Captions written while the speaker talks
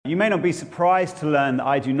You may not be surprised to learn that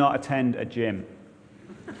I do not attend a gym.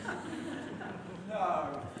 No.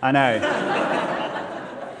 I know.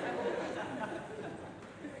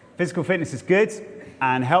 Physical fitness is good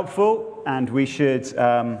and helpful, and we should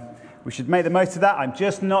make the most of that. I'm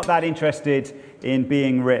just not that interested in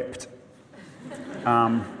being ripped.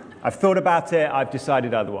 I've thought about it. I've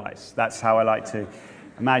decided otherwise. That's how I like to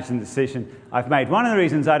imagine the decision I've made. One of the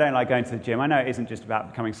reasons I don't like going to the gym, I know it isn't just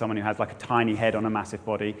about becoming someone who has like a tiny head on a massive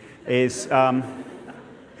body, is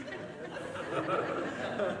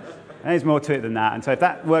there's more to it than that. And so if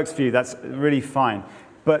that works for you, that's really fine.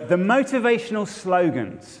 But the motivational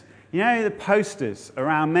slogans, you know, the posters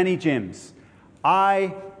around many gyms,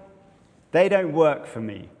 they don't work for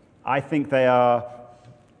me. I think they're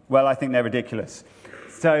ridiculous.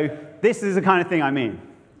 So this is the kind of thing I mean.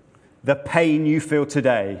 The pain you feel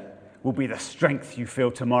today will be the strength you feel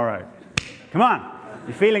tomorrow. Come on,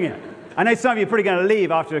 you're feeling it. I know some of you are probably going to leave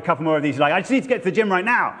after a couple more of these. You're like, I just need to get to the gym right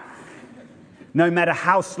now. No matter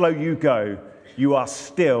how slow you go, you are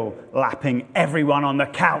still lapping everyone on the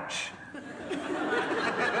couch.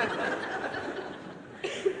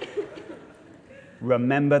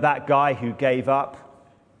 Remember that guy who gave up?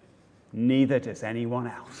 Neither does anyone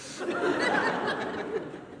else.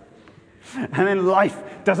 And then life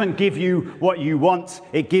doesn't give you what you want,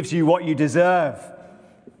 it gives you what you deserve.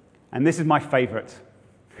 And this is my favorite.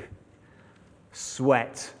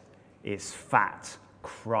 Sweat is fat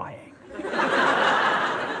crying.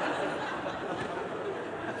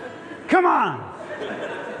 Come on!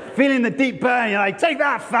 Feeling the deep burn, you're like, take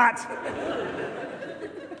that, fat!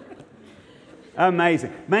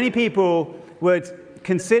 Amazing. Many people would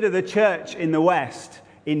consider the church in the West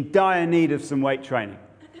in dire need of some weight training.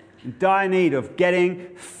 In dire need of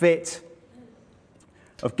getting fit,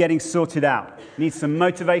 of getting sorted out. Needs some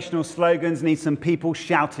motivational slogans, needs some people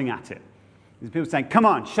shouting at it. There's people saying, come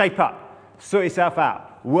on, shape up, sort yourself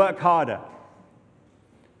out, work harder.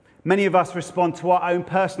 Many of us respond to our own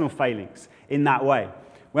personal failings in that way.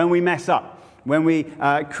 When we mess up, when we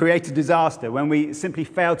create a disaster, when we simply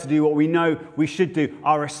fail to do what we know we should do,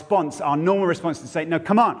 our normal response is to say, no,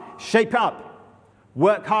 come on, shape up,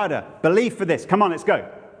 work harder, believe for this, come on, let's go.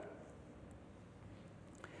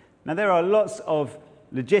 Now, there are lots of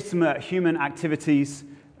legitimate human activities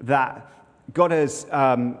that God has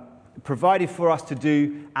provided for us to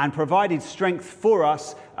do and provided strength for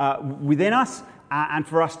us within us and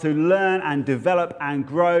for us to learn and develop and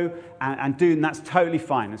grow and do, and that's totally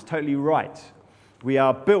fine. That's totally right. We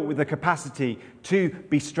are built with the capacity to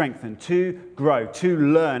be strengthened, to grow, to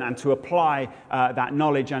learn, and to apply that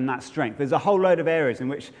knowledge and that strength. There's a whole load of areas in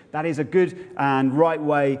which that is a good and right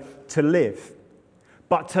way to live.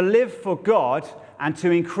 But to live for God and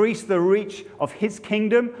to increase the reach of His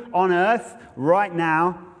kingdom on earth right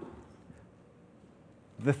now,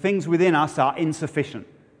 the things within us are insufficient.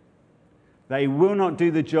 They will not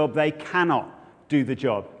do the job. They cannot do the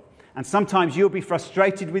job. And sometimes you'll be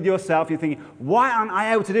frustrated with yourself. You're thinking, why aren't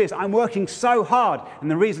I able to do this? I'm working so hard.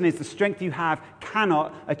 And the reason is the strength you have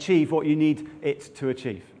cannot achieve what you need it to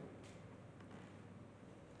achieve.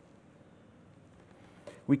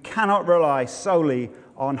 We cannot rely solely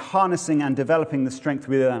on harnessing and developing the strength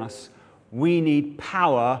within us. We need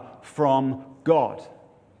power from God.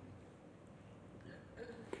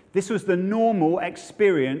 This was the normal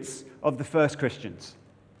experience of the first Christians.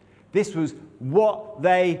 This was what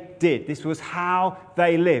they did. This was how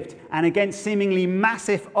they lived. And against seemingly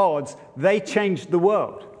massive odds, they changed the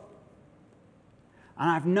world.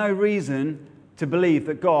 And I have no reason to believe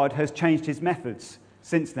that God has changed His methods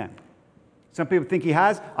since then. Some people think He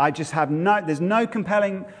has. There's no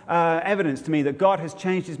compelling evidence to me that God has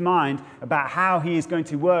changed His mind about how He is going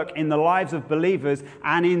to work in the lives of believers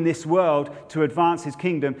and in this world to advance His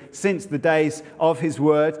kingdom since the days of His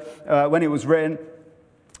word when it was written.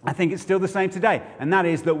 I think it's still the same today. And that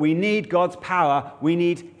is that we need God's power. We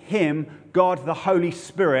need Him, God the Holy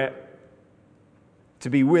Spirit, to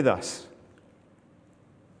be with us.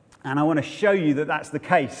 And I want to show you that that's the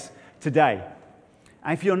case today.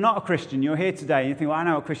 And if you're not a Christian, you're here today, and you think, well, I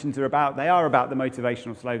know what Christians are about. They are about the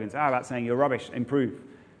motivational slogans. They are about saying you're rubbish, improve.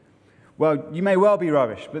 Well, you may well be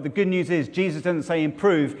rubbish, but the good news is Jesus doesn't say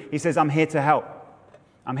improve. He says, I'm here to help.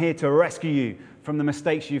 I'm here to rescue you from the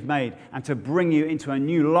mistakes you've made and to bring you into a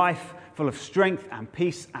new life full of strength and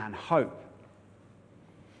peace and hope.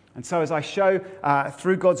 And so as I show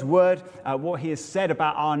through God's word what He has said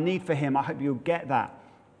about our need for Him, I hope you'll get that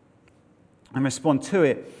and respond to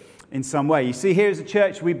it in some way. You see, here as a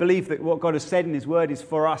church, we believe that what God has said in His word is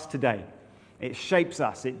for us today. It shapes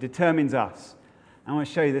us. It determines us. I want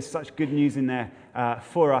to show you there's such good news in there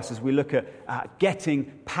for us as we look at getting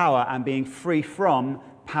power and being free from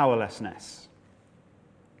powerlessness.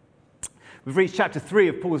 We've reached chapter 3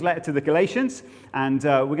 of Paul's letter to the Galatians, and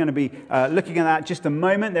we're going to be looking at that just a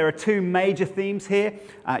moment. There are two major themes here.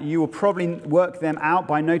 You will probably work them out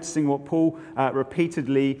by noticing what Paul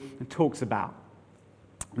repeatedly talks about.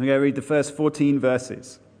 I'm going to read the first 14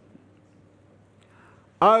 verses.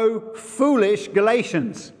 "O foolish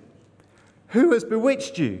Galatians, who has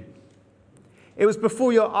bewitched you? It was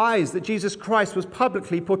before your eyes that Jesus Christ was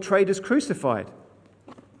publicly portrayed as crucified.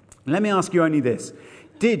 Let me ask you only this.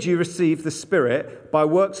 Did you receive the Spirit by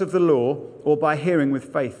works of the law or by hearing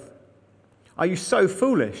with faith? Are you so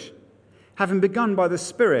foolish? Having begun by the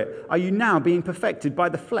Spirit, are you now being perfected by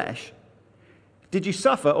the flesh? Did you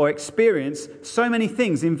suffer or experience so many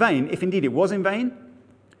things in vain, if indeed it was in vain?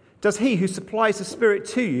 Does he who supplies the Spirit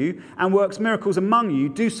to you and works miracles among you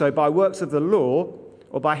do so by works of the law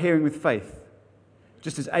or by hearing with faith?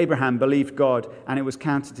 Just as Abraham believed God and it was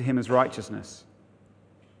counted to him as righteousness.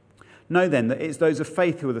 Know then that it's those of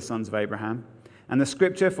faith who are the sons of Abraham. And the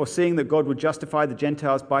scripture, foreseeing that God would justify the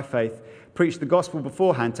Gentiles by faith, preached the gospel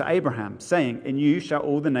beforehand to Abraham, saying, 'In you shall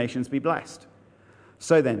all the nations be blessed.'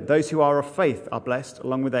 So then, those who are of faith are blessed,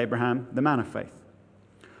 along with Abraham, the man of faith.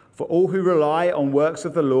 For all who rely on works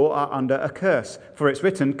of the law are under a curse. For it's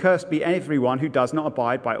written, 'Cursed be everyone who does not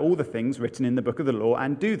abide by all the things written in the book of the law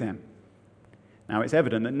and do them.' Now it's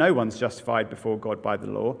evident that no one's justified before God by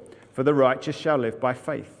the law, for the righteous shall live by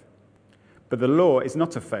faith. But the law is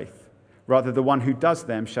not of faith. Rather, the one who does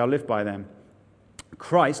them shall live by them.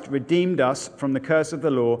 Christ redeemed us from the curse of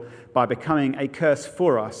the law by becoming a curse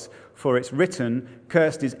for us. For it's written,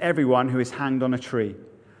 'Cursed is everyone who is hanged on a tree,'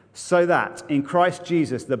 so that in Christ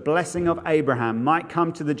Jesus the blessing of Abraham might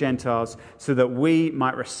come to the Gentiles, so that we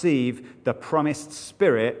might receive the promised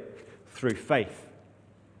Spirit through faith."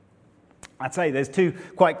 I'd say there's two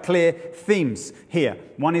quite clear themes here.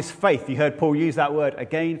 One is faith. You heard Paul use that word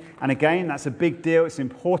again and again. That's a big deal. It's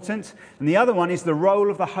important. And the other one is the role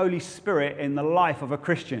of the Holy Spirit in the life of a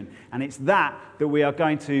Christian. And it's that we are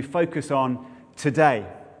going to focus on today.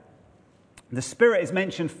 The Spirit is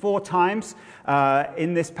mentioned 4 times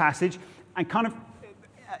in this passage, and kind of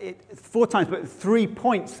 4 times, but 3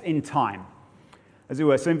 points in time, as it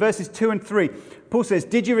were. So in verses 2 and 3, Paul says,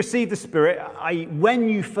 "Did you receive the Spirit?" i.e., when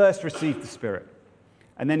you first received the Spirit.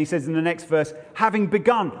 And then he says in the next verse, "Having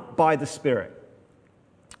begun by the Spirit."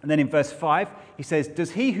 And then in verse 5, he says,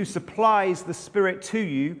 "Does he who supplies the Spirit to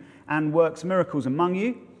you and works miracles among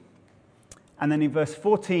you?" And then in verse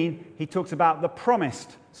 14, he talks about the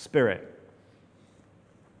promised Spirit.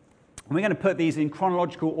 And we're going to put these in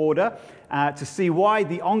chronological order to see why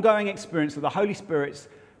the ongoing experience of the Holy Spirit's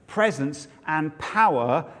presence and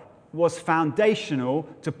power was foundational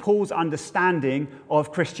to Paul's understanding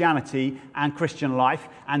of Christianity and Christian life,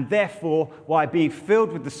 and therefore why being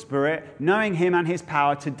filled with the Spirit, knowing him and his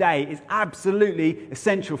power today is absolutely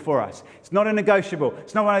essential for us. It's not a negotiable.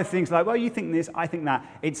 It's not one of those things like, well, you think this, I think that.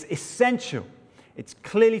 It's essential. It's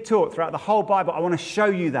clearly taught throughout the whole Bible. I want to show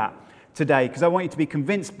you that today because I want you to be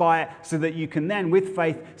convinced by it so that you can then, with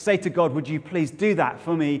faith, say to God, would you please do that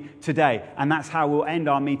for me today? And that's how we'll end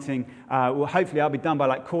our meeting. Hopefully I'll be done by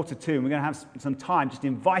like 1:45, and we're going to have some time just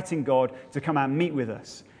inviting God to come and meet with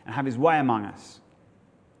us and have his way among us.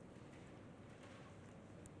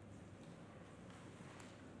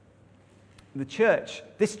 The church,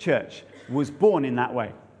 this church, was born in that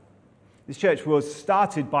way. This church was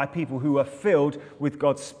started by people who were filled with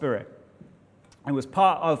God's Spirit. It was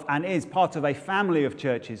part of and is part of a family of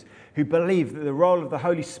churches who believe that the role of the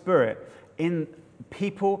Holy Spirit in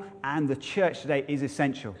people and the church today is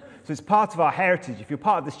essential. So it's part of our heritage. If you're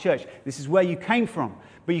part of this church, this is where you came from.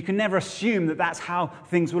 But you can never assume that that's how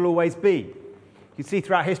things will always be. You can see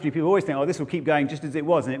throughout history, people always think, oh, this will keep going just as it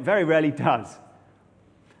was, and it very rarely does.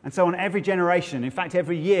 And so on every generation, in fact,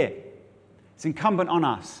 every year, it's incumbent on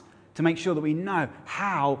us to make sure that we know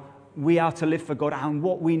how we are to live for God and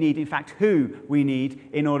what we need, in fact, who we need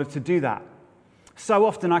in order to do that. So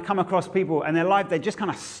often I come across people and their life, they're just kind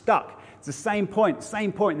of stuck. It's the same point,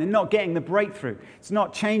 and they're not getting the breakthrough. It's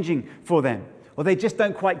not changing for them, or they just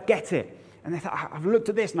don't quite get it. And they thought, I've looked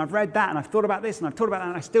at this and I've read that and I've thought about this and I've thought about that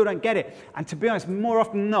and I still don't get it. And to be honest, more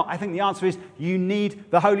often than not, I think the answer is you need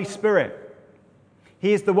the Holy Spirit.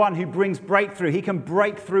 He is the one who brings breakthrough. He can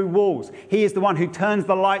break through walls. He is the one who turns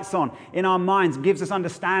the lights on in our minds, gives us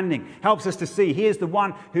understanding, helps us to see. He is the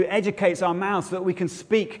one who educates our mouths so that we can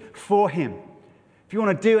speak for him. If you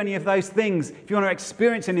want to do any of those things, if you want to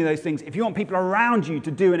experience any of those things, if you want people around you to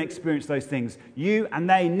do and experience those things, you and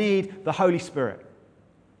they need the Holy Spirit.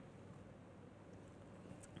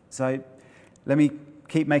 So let me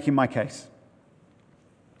keep making my case.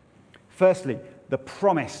 Firstly, the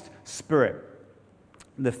promised Spirit.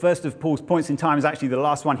 The first of Paul's points in time is actually the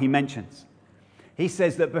last one he mentions. He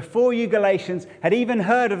says that before you Galatians had even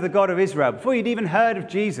heard of the God of Israel, before you'd even heard of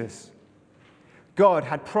Jesus, God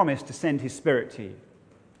had promised to send his Spirit to you.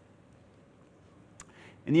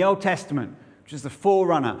 In the Old Testament, which is the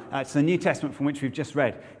forerunner, it's the New Testament from which we've just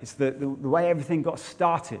read, it's the way everything got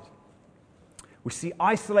started. We see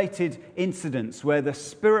isolated incidents where the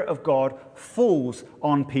Spirit of God falls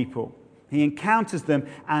on people. He encounters them,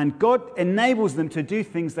 and God enables them to do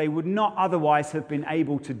things they would not otherwise have been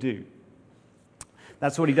able to do.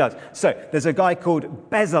 That's what he does. So, there's a guy called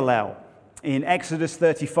Bezalel in Exodus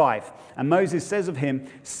 35. And Moses says of him,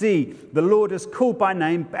 "See, the Lord has called by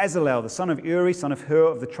name Bezalel, the son of Uri, son of Hur,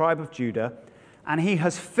 of the tribe of Judah, and he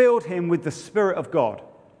has filled him with the Spirit of God,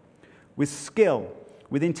 with skill,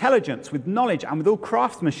 with intelligence, with knowledge, and with all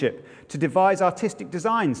craftsmanship, to devise artistic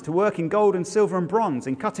designs, to work in gold and silver and bronze,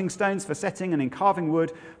 in cutting stones for setting and in carving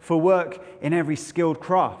wood, for work in every skilled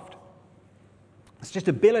craft." It's just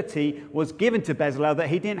ability was given to Bezalel that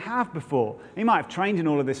he didn't have before. He might have trained in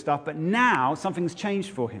all of this stuff, but now something's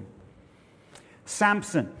changed for him.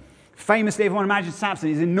 Samson. Famously, everyone imagines Samson.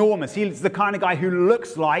 He's enormous. He's the kind of guy who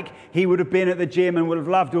looks like he would have been at the gym and would have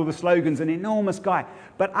loved all the slogans, an enormous guy.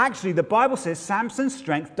 But actually, the Bible says Samson's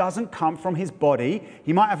strength doesn't come from his body.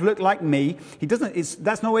 He might have looked like me.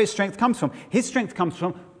 That's not where his strength comes from. His strength comes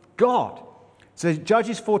from God. So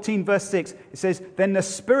Judges 14, verse 6, it says, "Then the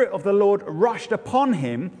Spirit of the Lord rushed upon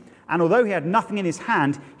him, and although he had nothing in his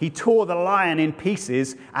hand, he tore the lion in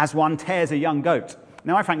pieces as one tears a young goat."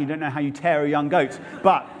 Now, I frankly don't know how you tear a young goat,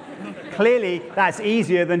 but clearly that's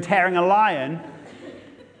easier than tearing a lion.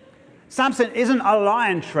 Samson isn't a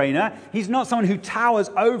lion trainer. He's not someone who towers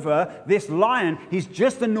over this lion. He's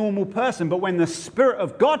just a normal person, but when the Spirit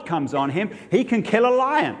of God comes on him, he can kill a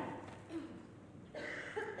lion.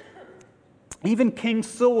 Even King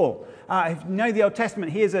Saul, if you know the Old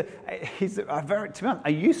Testament, he's a very, to be honest,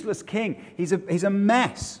 a useless king. He's a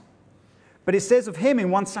mess. But it says of him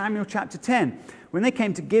in 1 Samuel chapter 10, "When they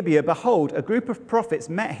came to Gibeah, behold, a group of prophets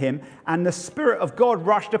met him, and the Spirit of God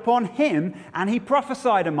rushed upon him, and he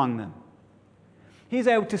prophesied among them." He's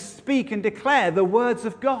able to speak and declare the words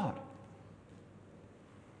of God.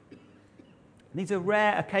 These are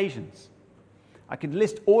rare occasions. I could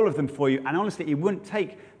list all of them for you, and honestly, it wouldn't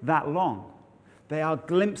take that long. They are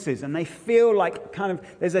glimpses, and they feel like kind of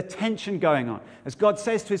there's a tension going on. As God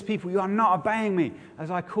says to his people, "You are not obeying me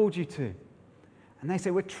as I called you to." And they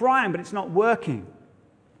say, "We're trying, but it's not working."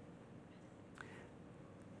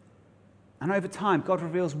 And over time, God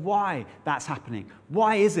reveals why that's happening.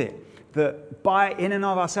 Why is it that in and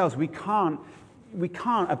of ourselves, we can't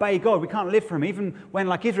obey God, we can't live for him, even when,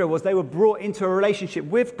 like Israel was, they were brought into a relationship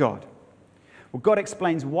with God? Well, God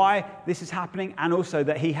explains why this is happening and also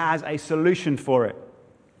that he has a solution for it.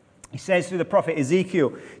 He says through the prophet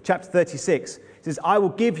Ezekiel, chapter 36, he says, "I will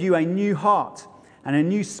give you a new heart, and a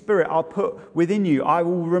new spirit I'll put within you. I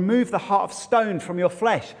will remove the heart of stone from your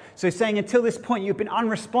flesh." So he's saying, until this point, you've been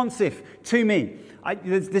unresponsive to me.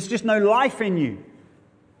 There's just no life in you.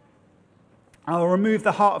 "I'll remove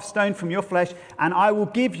the heart of stone from your flesh, and I will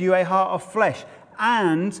give you a heart of flesh.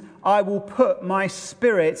 And I will put my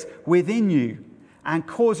spirit within you and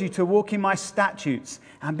cause you to walk in my statutes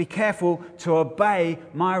and be careful to obey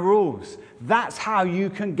my rules." That's how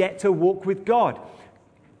you can get to walk with God,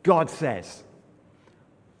 God says,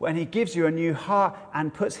 when he gives you a new heart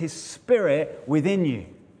and puts his spirit within you.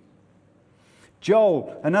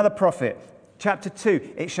 Joel, another prophet, chapter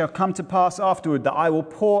 2, "It shall come to pass afterward that I will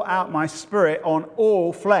pour out my spirit on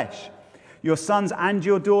all flesh. Your sons and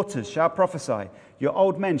your daughters shall prophesy. Your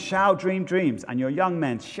old men shall dream dreams, and your young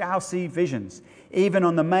men shall see visions. Even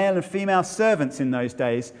on the male and female servants in those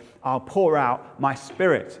days, I'll pour out my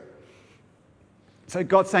spirit." So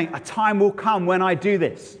God's saying, a time will come when I do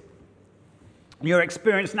this. Your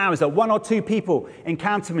experience now is that one or two people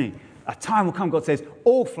encounter me. A time will come, God says,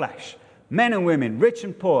 all flesh, men and women, rich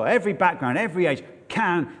and poor, every background, every age,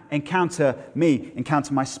 can encounter me,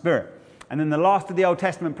 encounter my spirit. And then the last of the Old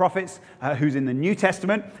Testament prophets, who's in the New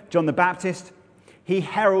Testament, John the Baptist, he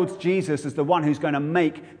heralds Jesus as the one who's going to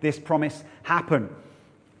make this promise happen.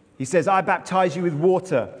 He says, "I baptize you with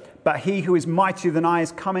water, but he who is mightier than I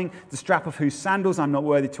is coming, the strap of whose sandals I'm not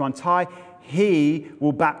worthy to untie. He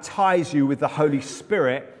will baptize you with the Holy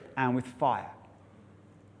Spirit and with fire."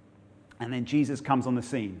 And then Jesus comes on the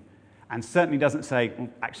scene and certainly doesn't say, "Well,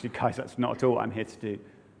 actually, guys, that's not at all what I'm here to do."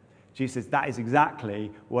 Jesus says, "That is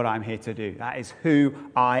exactly what I'm here to do. That is who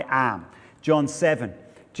I am." John 7,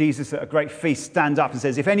 Jesus at a great feast stands up and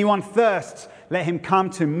says, "If anyone thirsts, let him come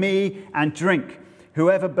to me and drink.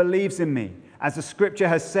 Whoever believes in me, As the scripture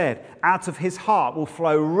has said, out of his heart will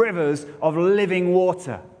flow rivers of living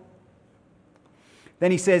water.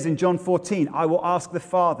 Then he says in John 14, I will ask the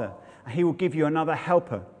Father, and he will give you another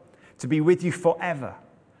helper to be with you forever,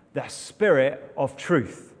 the Spirit of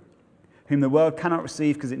truth, whom the world cannot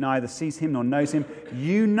receive because it neither sees him nor knows him.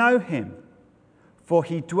 You know him, for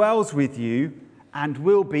he dwells with you and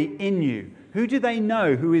will be in you. Who do they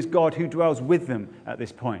know who is God who dwells with them at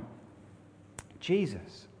this point?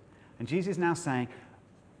 Jesus. And Jesus is now saying,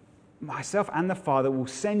 myself and the Father will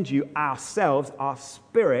send you ourselves, our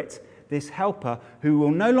Spirit, this helper, who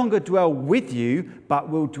will no longer dwell with you, but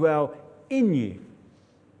will dwell in you.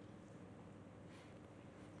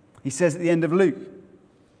 He says at the end of Luke,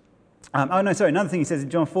 another thing he says in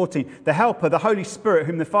John 14, the helper, the Holy Spirit,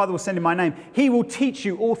 whom the Father will send in my name, he will teach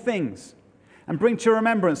you all things and bring to your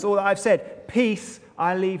remembrance all that I've said. Peace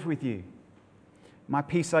I leave with you. My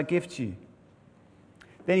peace I give to you.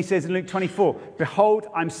 Then he says in Luke 24, behold,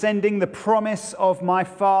 I'm sending the promise of my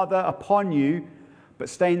Father upon you, but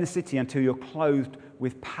stay in the city until you're clothed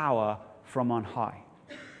with power from on high.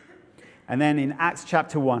 And then in Acts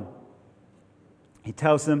chapter 1, he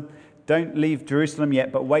tells them, don't leave Jerusalem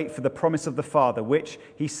yet, but wait for the promise of the Father, which,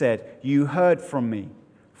 he said, you heard from me.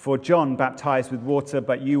 For John baptized with water,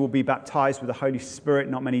 but you will be baptized with the Holy Spirit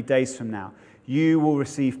not many days from now. You will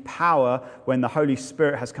receive power when the Holy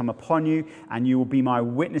Spirit has come upon you, and you will be my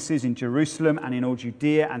witnesses in Jerusalem and in all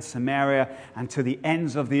Judea and Samaria and to the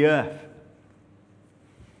ends of the earth.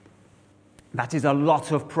 That is a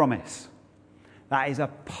lot of promise. That is a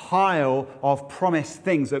pile of promised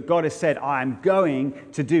things that God has said, I am going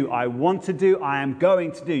to do. I want to do. I am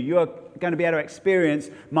going to do. You are going to be able to experience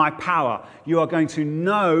my power. You are going to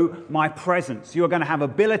know my presence. You are going to have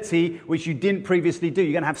ability which you didn't previously do.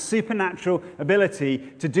 You're going to have supernatural ability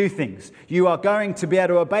to do things. You are going to be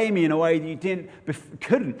able to obey me in a way that you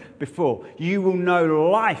couldn't before. You will know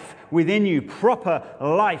life within you, proper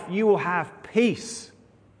life. You will have peace.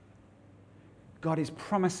 God is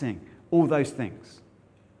promising all those things.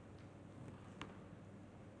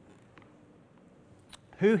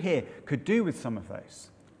 Who here could do with some of those?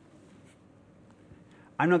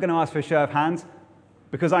 I'm not going to ask for a show of hands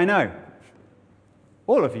because I know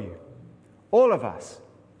all of you, all of us.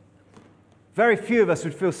 Very few of us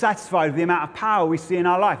would feel satisfied with the amount of power we see in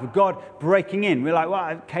our life, with God breaking in. We're like, well,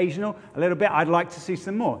 occasional, a little bit, I'd like to see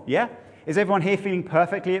some more. Yeah? Is everyone here feeling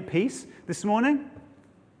perfectly at peace this morning?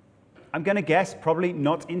 I'm going to guess probably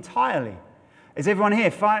not entirely. Is everyone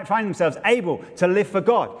here find themselves able to live for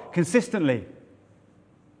God consistently?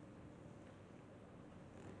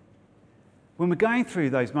 When we're going through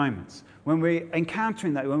those moments, when we're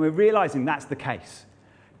encountering that, when we're realizing that's the case,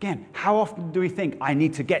 again, how often do we think, I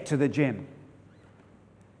need to get to the gym?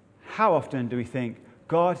 How often do we think,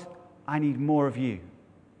 God, I need more of you?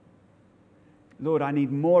 Lord, I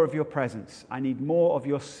need more of your presence. I need more of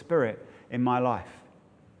your Spirit in my life.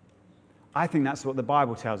 I think that's what the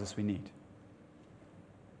Bible tells us we need.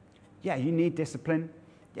 Yeah, you need discipline.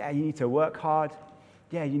 Yeah, you need to work hard.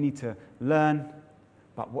 Yeah, you need to learn.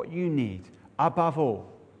 But what you need, above all,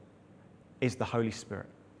 is the Holy Spirit.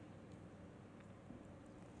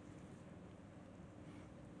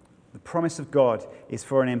 The promise of God is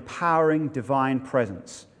for an empowering divine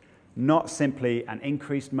presence, not simply an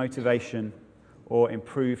increased motivation or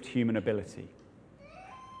improved human ability.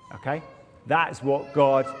 Okay? That's what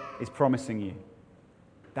God is promising you.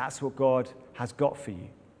 That's what God has got for you.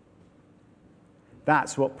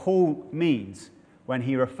 That's what Paul means when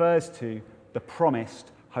he refers to the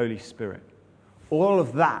promised Holy Spirit. All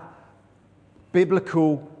of that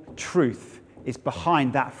biblical truth is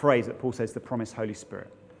behind that phrase that Paul says, the promised Holy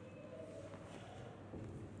Spirit.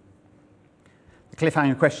 The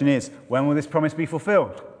cliffhanger question is, when will this promise be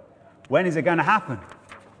fulfilled? When is it going to happen?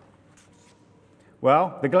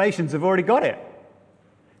 Well, the Galatians have already got it.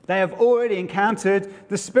 They have already encountered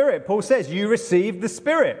the Spirit. Paul says, you received the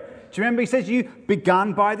Spirit. Do you remember he says, you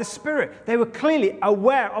begun by the Spirit. They were clearly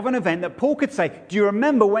aware of an event that Paul could say, do you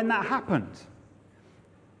remember when that happened?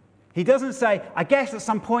 He doesn't say, I guess at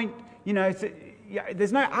some point,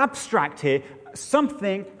 there's no abstract here.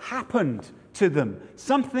 Something happened to them.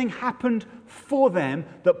 Something happened for them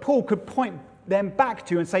that Paul could point them back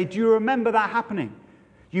to and say, do you remember that happening?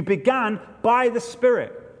 You began by the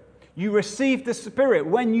Spirit. You received the Spirit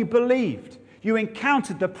when you believed. You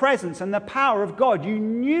encountered the presence and the power of God. You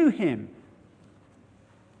knew Him.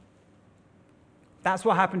 That's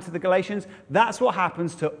what happened to the Galatians. That's what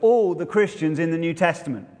happens to all the Christians in the New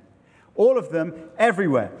Testament. All of them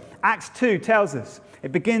everywhere. Acts 2 tells us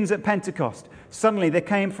it begins at Pentecost. Suddenly there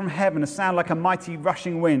came from heaven a sound like a mighty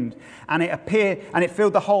rushing wind, and it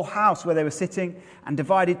filled the whole house where they were sitting, and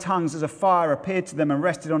divided tongues as a fire appeared to them and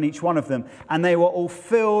rested on each one of them. And they were all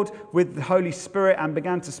filled with the Holy Spirit and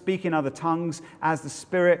began to speak in other tongues as the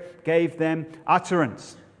Spirit gave them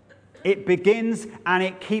utterance. It begins and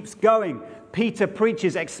it keeps going. Peter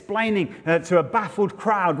preaches explaining to a baffled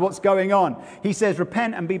crowd what's going on. He says,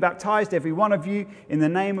 repent and be baptized, every one of you, in the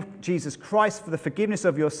name of Jesus Christ for the forgiveness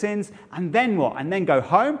of your sins. And then what? And then go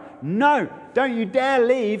home? No, don't you dare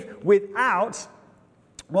leave without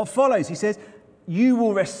what follows. He says, you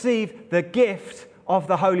will receive the gift of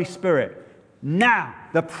the Holy Spirit. Now,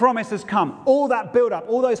 the promise has come. All that build-up,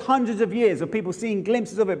 all those hundreds of years of people seeing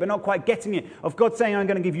glimpses of it but not quite getting it, of God saying, I'm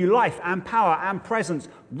going to give you life and power and presence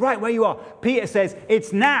right where you are. Peter says,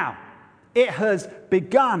 it's now. It has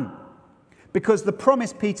begun. Because the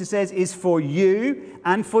promise, Peter says, is for you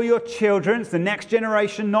and for your children, it's the next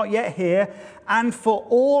generation not yet here, and for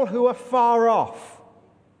all who are far off.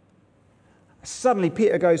 Suddenly,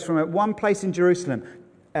 Peter goes from at one place in Jerusalem,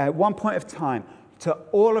 at one point of time, to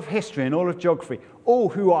all of history and all of geography, all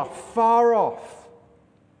who are far off.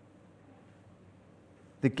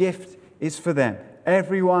 The gift is for them,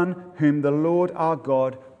 everyone whom the Lord our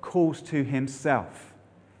God calls to himself.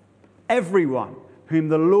 Everyone whom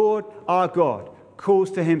the Lord our God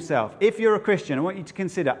calls to himself. If you're a Christian, I want you to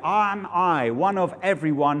consider, am I one of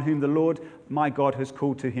everyone whom the Lord my God has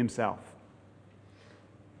called to himself?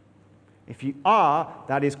 If you are,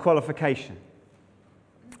 that is qualification.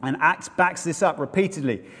 And Acts backs this up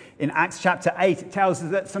repeatedly. In Acts chapter 8, it tells us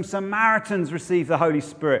that some Samaritans received the Holy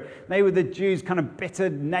Spirit. They were the Jews' kind of bitter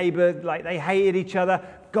neighbor, like they hated each other.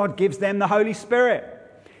 God gives them the Holy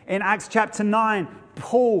Spirit. In Acts chapter 9,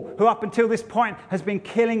 Paul, who up until this point has been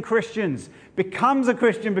killing Christians, becomes a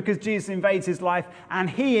Christian because Jesus invades his life, and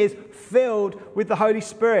he is filled with the Holy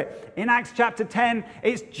Spirit. In Acts chapter 10,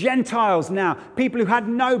 it's Gentiles now, people who had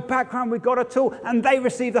no background with God at all, and they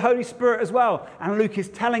receive the Holy Spirit as well. And Luke is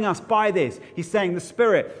telling us by this, he's saying the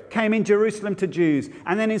Spirit came in Jerusalem to Jews,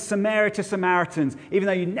 and then in Samaria to Samaritans, even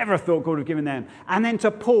though you never thought God would have given them, and then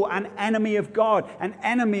to Paul, an enemy of God, an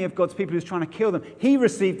enemy of God's people who's trying to kill them. He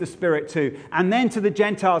received the Spirit too, and then to the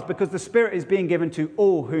Gentiles, because the Spirit is being given to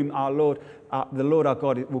all whom our Lord, the Lord our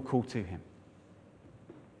God will call to him.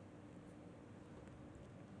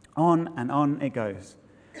 On and on it goes.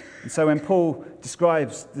 And so when Paul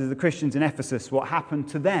describes the Christians in Ephesus, what happened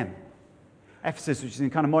to them, Ephesus, which is in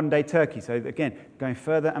kind of modern-day Turkey, so again, going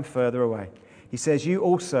further and further away, he says, you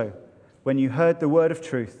also, when you heard the word of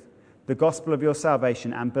truth, the gospel of your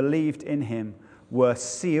salvation, and believed in him, were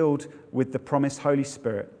sealed with the promised Holy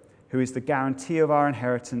Spirit, who is the guarantee of our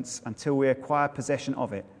inheritance until we acquire possession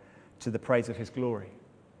of it, to the praise of his glory.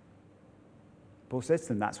 Paul says to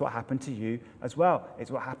them, that's what happened to you as well. It's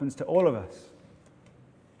what happens to all of us.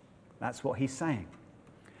 That's what he's saying.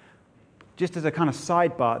 Just as a kind of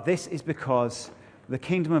sidebar, this is because the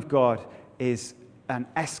kingdom of God is an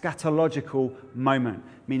eschatological moment,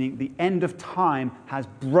 meaning the end of time has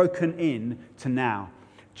broken in to now.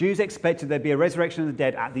 Jews expected there'd be a resurrection of the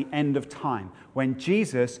dead at the end of time. When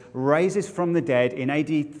Jesus raises from the dead in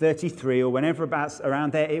AD 33 or whenever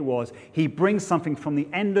around there it was, he brings something from the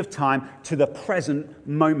end of time to the present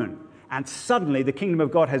moment. And suddenly the kingdom of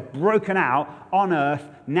God has broken out on earth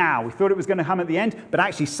now. We thought it was going to come at the end, but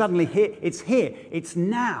actually suddenly here, it's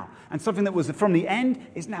now. And something that was from the end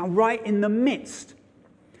is now right in the midst.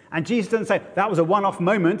 And Jesus doesn't say, that was a one-off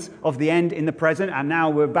moment of the end in the present, and now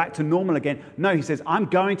we're back to normal again. No, he says, I'm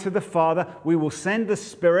going to the Father. We will send the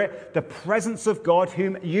Spirit, the presence of God,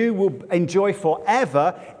 whom you will enjoy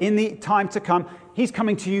forever in the time to come. He's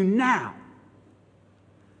coming to you now.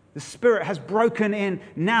 The Spirit has broken in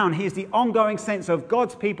now, and he is the ongoing sense of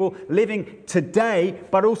God's people living today,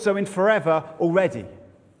 but also in forever already.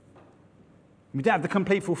 We don't have the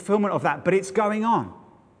complete fulfillment of that, but it's going on.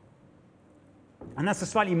 And that's a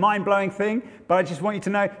slightly mind-blowing thing, but I just want you to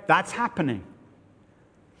know that's happening.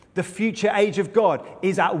 The future age of God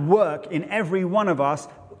is at work in every one of us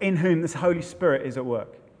in whom this Holy Spirit is at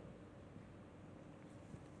work.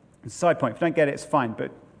 And side point, if you don't get it, it's fine,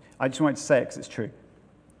 but I just wanted to say it because it's true.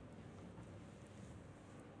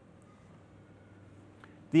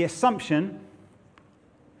 The assumption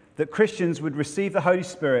that Christians would receive the Holy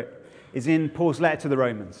Spirit is in Paul's letter to the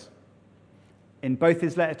Romans, in both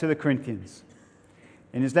his letter to the Corinthians,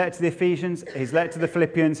 in his letter to the Ephesians, his letter to the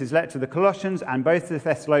Philippians, his letter to the Colossians, and both to the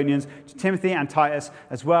Thessalonians, to Timothy and Titus,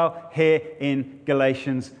 as well here in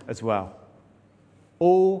Galatians as well.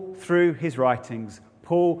 All through his writings,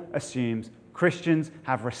 Paul assumes Christians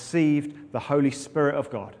have received the Holy Spirit of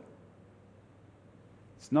God.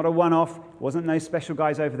 It's not a one-off. It wasn't those special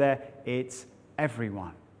guys over there. It's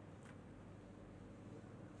everyone.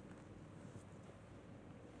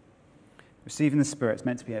 Receiving the Spirit is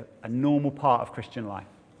meant to be a normal part of Christian life.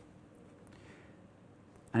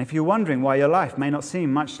 And if you're wondering why your life may not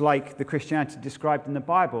seem much like the Christianity described in the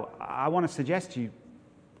Bible, I want to suggest to you,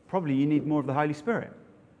 probably you need more of the Holy Spirit,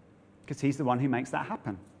 because he's the one who makes that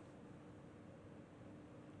happen.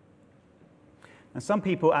 And some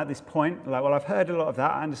people at this point are like, well, I've heard a lot of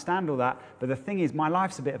that, I understand all that, but the thing is, my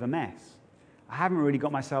life's a bit of a mess. I haven't really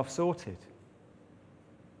got myself sorted.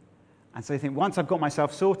 And so you think, once I've got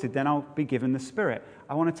myself sorted, then I'll be given the Spirit.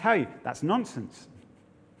 I want to tell you, that's nonsense.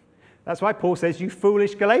 That's why Paul says, you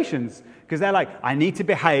foolish Galatians, because they're like, I need to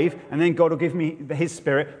behave, and then God will give me his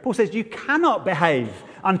Spirit. Paul says, you cannot behave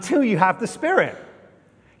until you have the Spirit.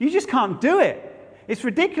 You just can't do it. It's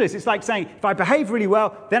ridiculous. It's like saying, if I behave really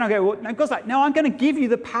well, then I'll go, well, no, God's like, no, I'm going to give you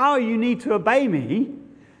the power you need to obey me,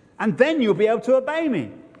 and then you'll be able to obey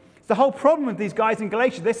me. It's the whole problem with these guys in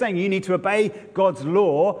Galatia. They're saying you need to obey God's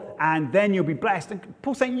law, and then you'll be blessed. And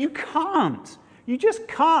Paul's saying, you can't. You just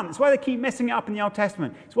can't. It's why they keep messing it up in the Old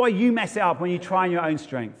Testament. It's why you mess it up when you try in your own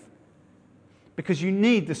strength. Because you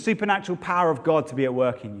need the supernatural power of God to be at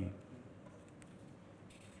work in you.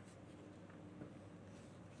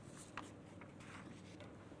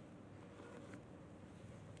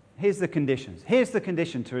 Here's the conditions. Here's the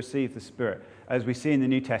condition to receive the Spirit, as we see in the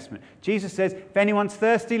New Testament. Jesus says, if anyone's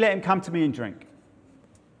thirsty, let him come to me and drink.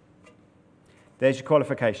 There's your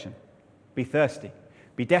qualification. Be thirsty.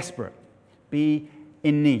 Be desperate. Be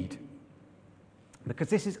in need. Because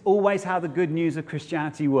this is always how the good news of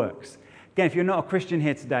Christianity works. Again, if you're not a Christian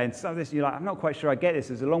here today, and some of this, you're like, I'm not quite sure I get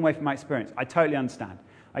this. It's a long way from my experience. I totally understand.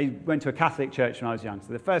 I went to a Catholic church when I was young.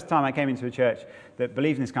 So the first time I came into a church that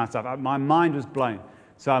believed in this kind of stuff, my mind was blown.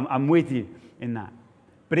 So I'm with you in that.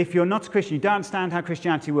 But if you're not a Christian, you don't understand how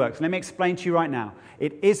Christianity works, let me explain to you right now.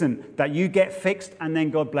 It isn't that you get fixed and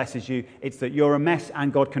then God blesses you. It's that you're a mess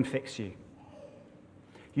and God can fix you.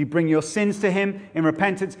 You bring your sins to him in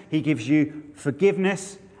repentance. He gives you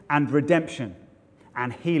forgiveness and redemption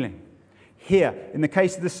and healing. Here, in the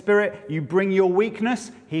case of the Spirit, you bring your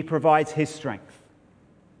weakness. He provides his strength.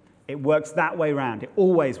 It works that way round. It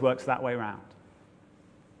always works that way round.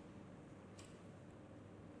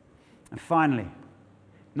 And finally,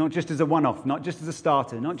 not just as a one-off, not just as a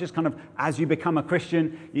starter, not just kind of as you become a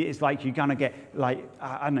Christian, it's like you're going to get, like,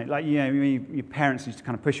 I don't know, like, you know, your parents used to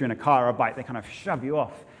kind of push you in a car or a bike, they kind of shove you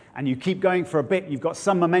off. And you keep going for a bit, you've got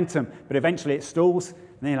some momentum, but eventually it stalls, and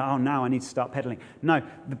then you're like, oh, now I need to start pedaling. No,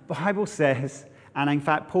 the Bible says, and in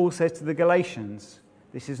fact, Paul says to the Galatians,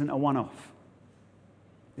 this isn't a one-off.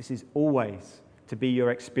 This is always to be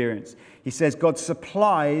your experience. He says God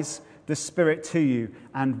supplies the Spirit to you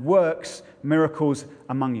and works miracles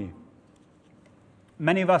among you.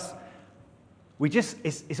 Many of us,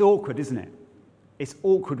 it's awkward, isn't it? It's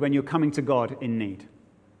awkward when you're coming to God in need.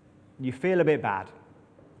 You feel a bit bad.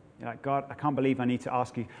 You're like, God, I can't believe I need to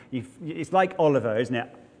ask you. It's like Oliver, isn't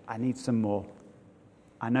it? I need some more.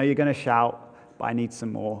 I know you're going to shout, but I need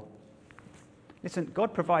some more. Listen,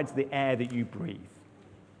 God provides the air that you breathe.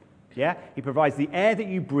 Yeah? He provides the air that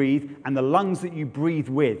you breathe and the lungs that you breathe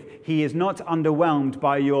with. He is not underwhelmed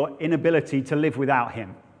by your inability to live without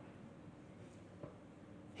him.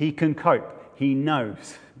 He can cope. He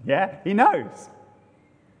knows. Yeah? He knows.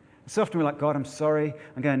 So often we're like, God, I'm sorry.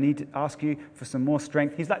 I'm going to need to ask you for some more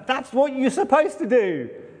strength. He's like, that's what you're supposed to do.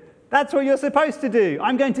 That's what you're supposed to do.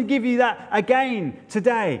 I'm going to give you that again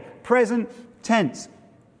today. Present tense.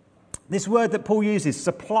 This word that Paul uses,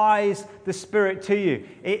 supplies the Spirit to you.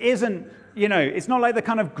 It isn't, it's not like the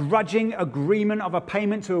kind of grudging agreement of a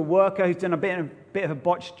payment to a worker who's done a bit of a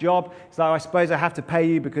botched job. It's like, I suppose I have to pay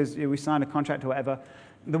you because we signed a contract or whatever.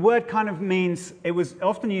 The word kind of means, it was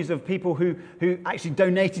often used of people who actually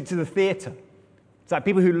donated to the theatre. It's like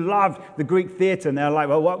people who loved the Greek theatre and they're like,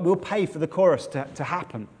 well, we'll pay for the chorus to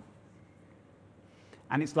happen.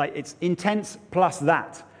 And it's like, it's intense plus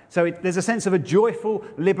that. So there's a sense of a joyful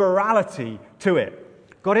liberality to it.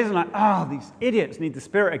 God isn't like, these idiots need the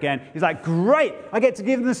Spirit again. He's like, great, I get to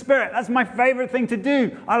give them the Spirit. That's my favorite thing to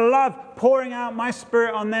do. I love pouring out my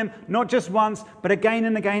Spirit on them, not just once, but again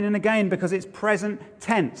and again and again, because it's present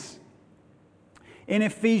tense. In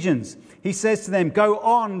Ephesians, he says to them, go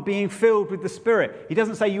on being filled with the Spirit. He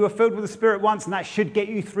doesn't say you were filled with the Spirit once and that should get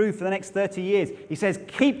you through for the next 30 years. He says,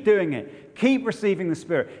 keep doing it. Keep receiving the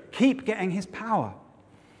Spirit. Keep getting his power.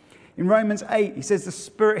 In Romans 8, he says the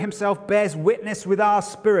Spirit himself bears witness with our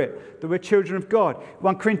spirit that we're children of God.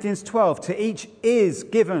 1 Corinthians 12, to each is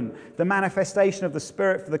given the manifestation of the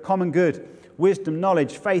Spirit for the common good. Wisdom,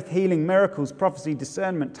 knowledge, faith, healing, miracles, prophecy,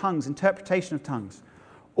 discernment, tongues, interpretation of tongues.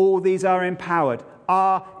 All these are empowered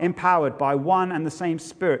by one and the same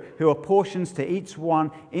Spirit, who apportions to each one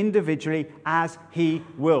individually as he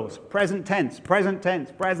wills. Present tense, present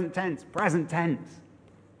tense, present tense, present tense.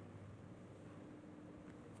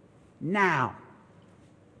 Now.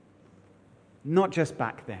 Not just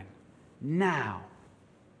back then. Now.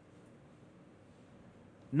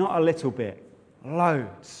 Not a little bit.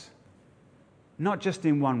 Loads. Not just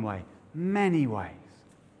in one way. Many ways.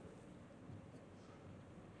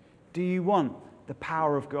 Do you want the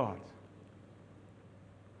power of God?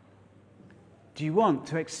 Do you want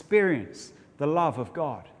to experience the love of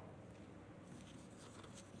God?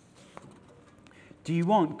 Do you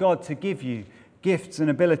want God to give you gifts and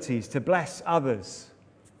abilities to bless others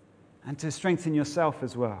and to strengthen yourself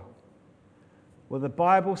as well? Well, the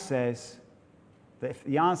Bible says that if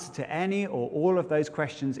the answer to any or all of those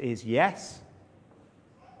questions is yes,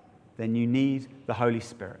 then you need the Holy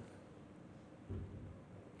Spirit.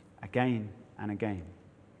 Again and again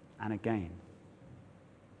and again.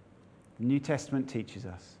 The New Testament teaches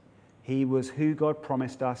us he was who God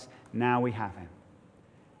promised us. Now we have him.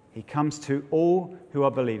 He comes to all who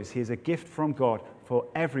are believers. He is a gift from God for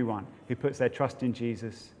everyone who puts their trust in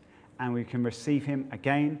Jesus. And we can receive him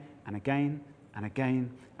again and again and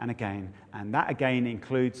again and again. And that again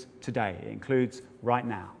includes today. It includes right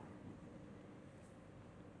now.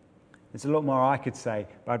 There's a lot more I could say,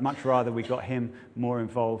 but I'd much rather we got him more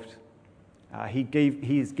involved.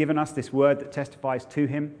 He's given us this word that testifies to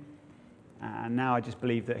him. And now I just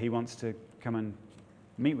believe that he wants to come and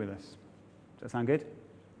meet with us. Does that sound good?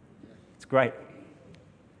 It's great.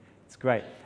 It's great.